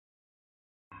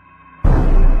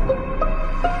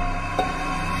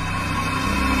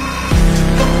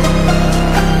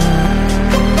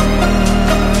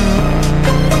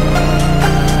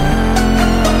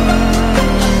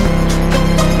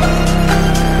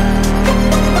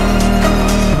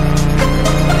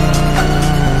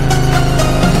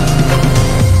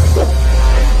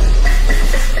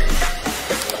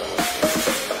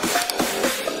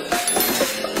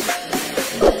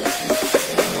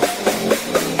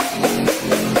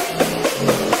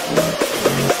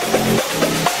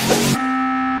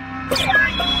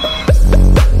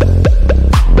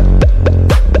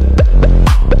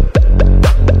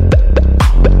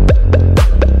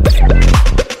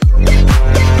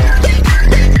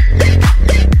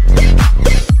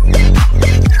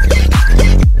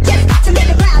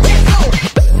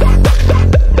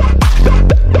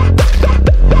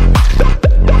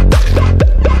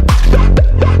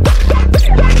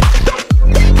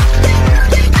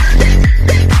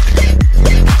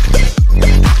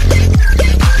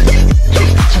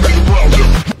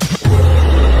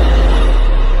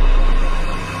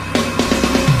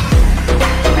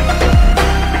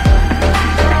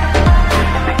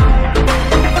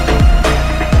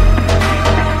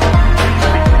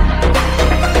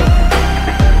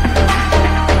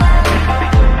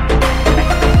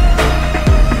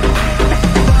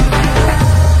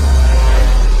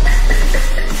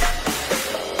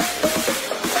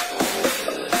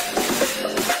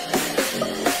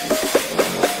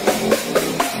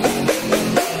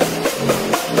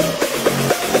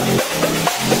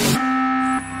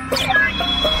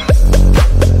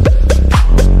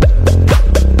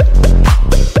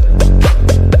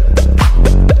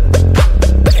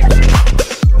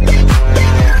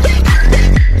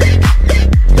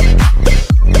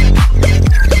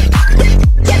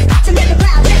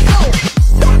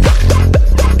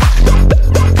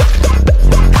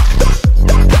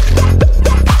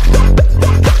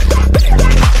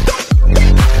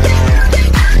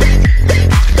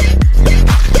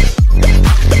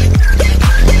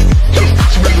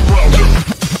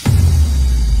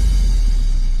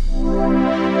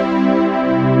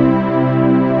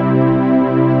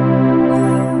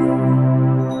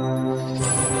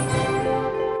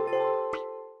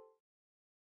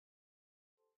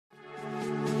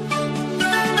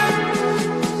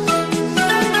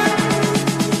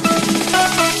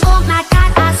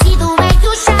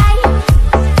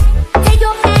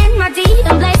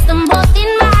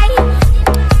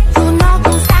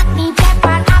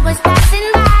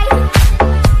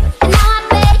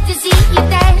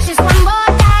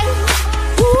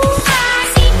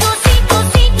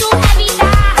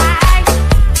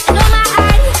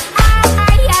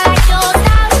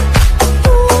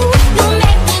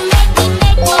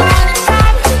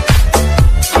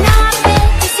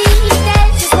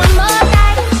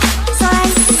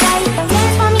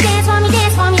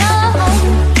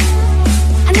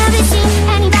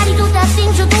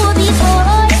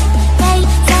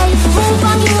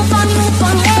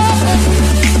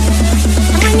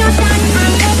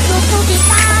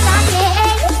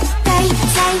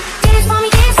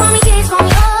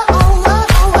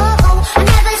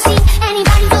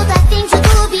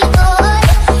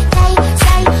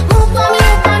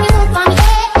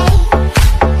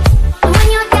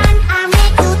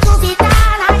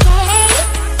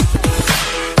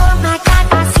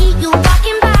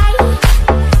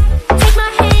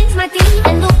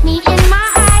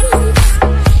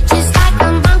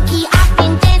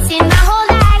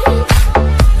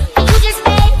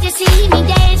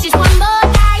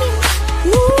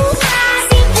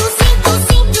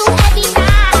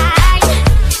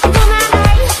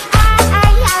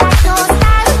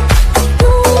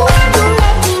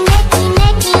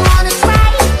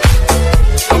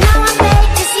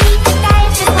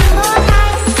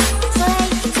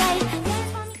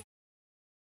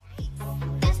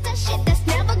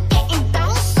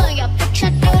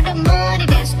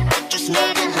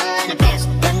honey best.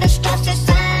 When the stress is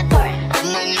time for it,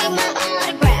 I'ma leave my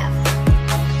autograph.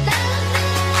 Dollar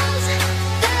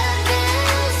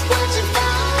bills, won't you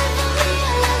fall for me? I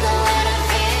love the way that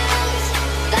feels.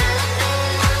 Dollar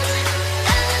bills,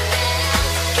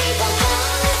 keep on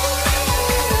falling for me. I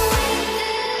love the way it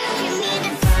feels. Give me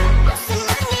the some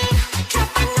money,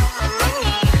 dropping all my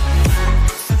money.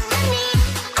 Some money,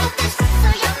 all this so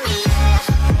yummy.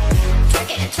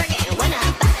 Trick it when I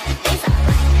buy it, things are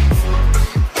right.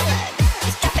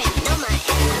 It's dropping on my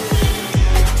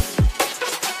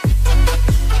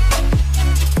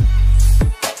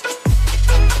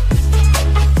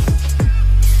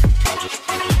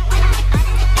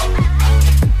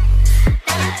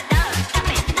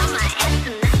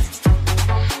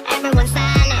Everyone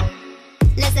silent,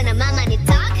 listen to my money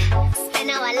talk. Spend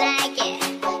how I like it.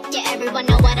 Yeah, everyone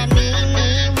know what I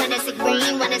mean. When it's a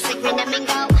green, I mean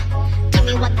go. Give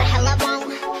me what the hell I want.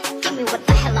 Give me what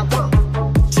the hell I want.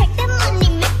 Check the money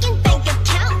making bank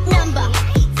account number.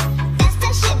 That's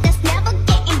the shit that's never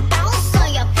getting bounced. So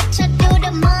your bitch I do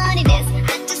the money this.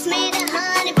 I just made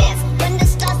 100 bits. When the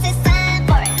stars say sign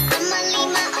for it, I'ma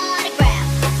leave my autograph.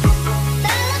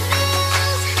 Dollar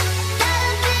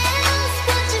bills,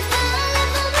 won't you fall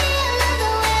for me? I love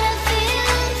the way that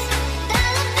feels.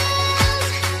 Dollar bills,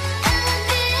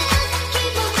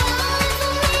 keep on falling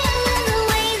for me. I love the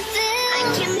way it feels.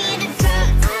 Give me the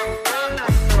drugs.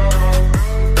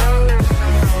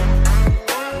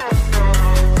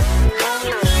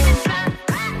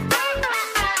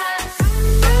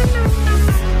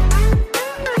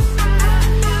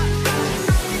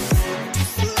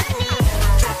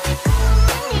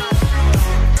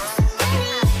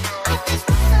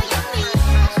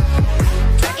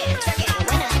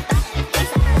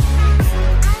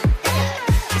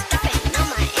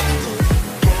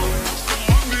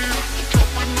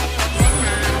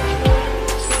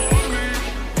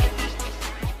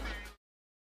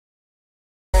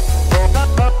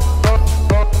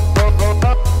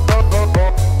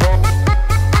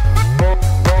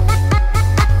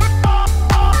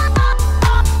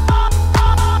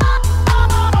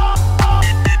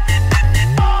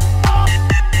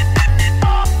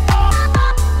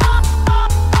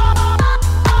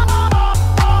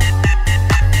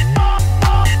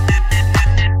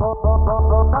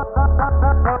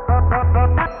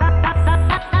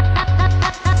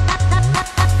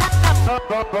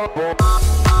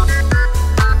 Bye.